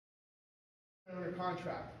under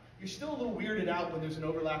contract. You're still a little weirded out when there's an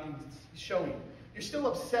overlapping showing. You're still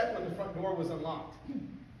upset when the front door was unlocked.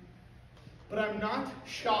 But I'm not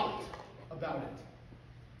shocked about it.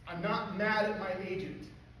 I'm not mad at my agent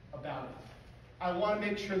about it. I want to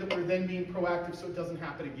make sure that we're then being proactive so it doesn't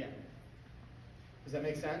happen again. Does that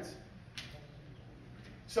make sense?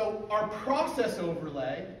 So our process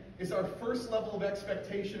overlay is our first level of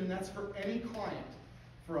expectation, and that's for any client.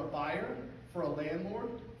 For a buyer, for a landlord,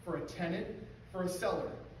 for a tenant, for a seller.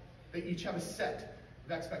 They each have a set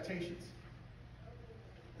of expectations.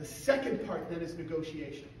 The second part then is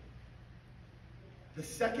negotiation. The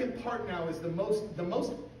second part now is the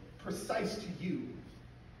most precise to you.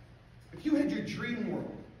 If you had your dream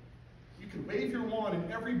world, you could wave your wand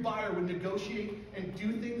and every buyer would negotiate and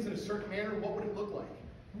do things in a certain manner, what would it look like?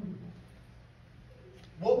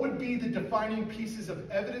 What would be the defining pieces of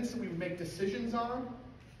evidence that we would make decisions on?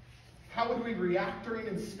 How would we react during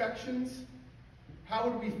inspections? How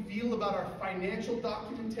would we feel about our financial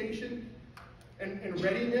documentation and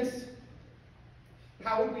readiness?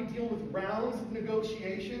 How would we deal with rounds of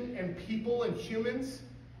negotiation and people and humans?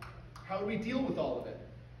 How would we deal with all of it?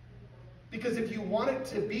 Because if you want it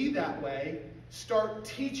to be that way, start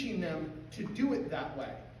teaching them to do it that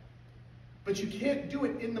way. But you can't do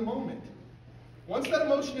it in the moment. Once that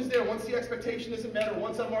emotion is there, once the expectation isn't met, or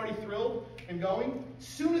once I'm already thrilled and going,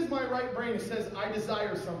 soon as my right brain says I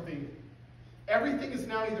desire something, everything is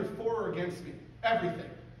now either for or against me. Everything.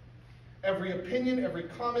 Every opinion, every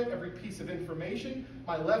comment, every piece of information,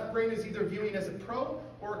 my left brain is either viewing as a pro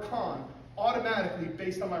or a con, automatically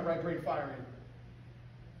based on my right brain firing.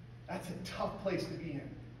 That's a tough place to be in.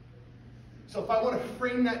 So if I want to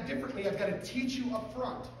frame that differently, I've got to teach you up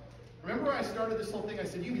front. Remember when I started this whole thing, I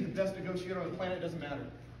said, you be the best negotiator on the planet, it doesn't matter.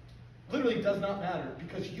 Literally, it does not matter,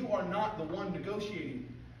 because you are not the one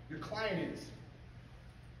negotiating. Your client is.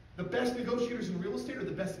 The best negotiators in real estate are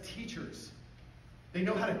the best teachers. They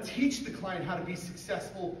know how to teach the client how to be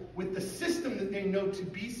successful with the system that they know to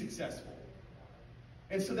be successful.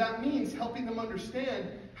 And so that means helping them understand,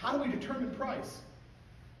 how do we determine price?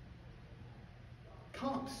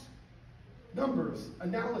 Comps, numbers,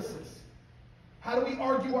 analysis. How do we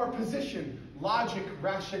argue our position? Logic,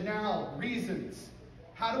 rationale, reasons.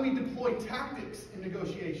 How do we deploy tactics in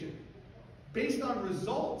negotiation? Based on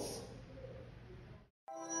results,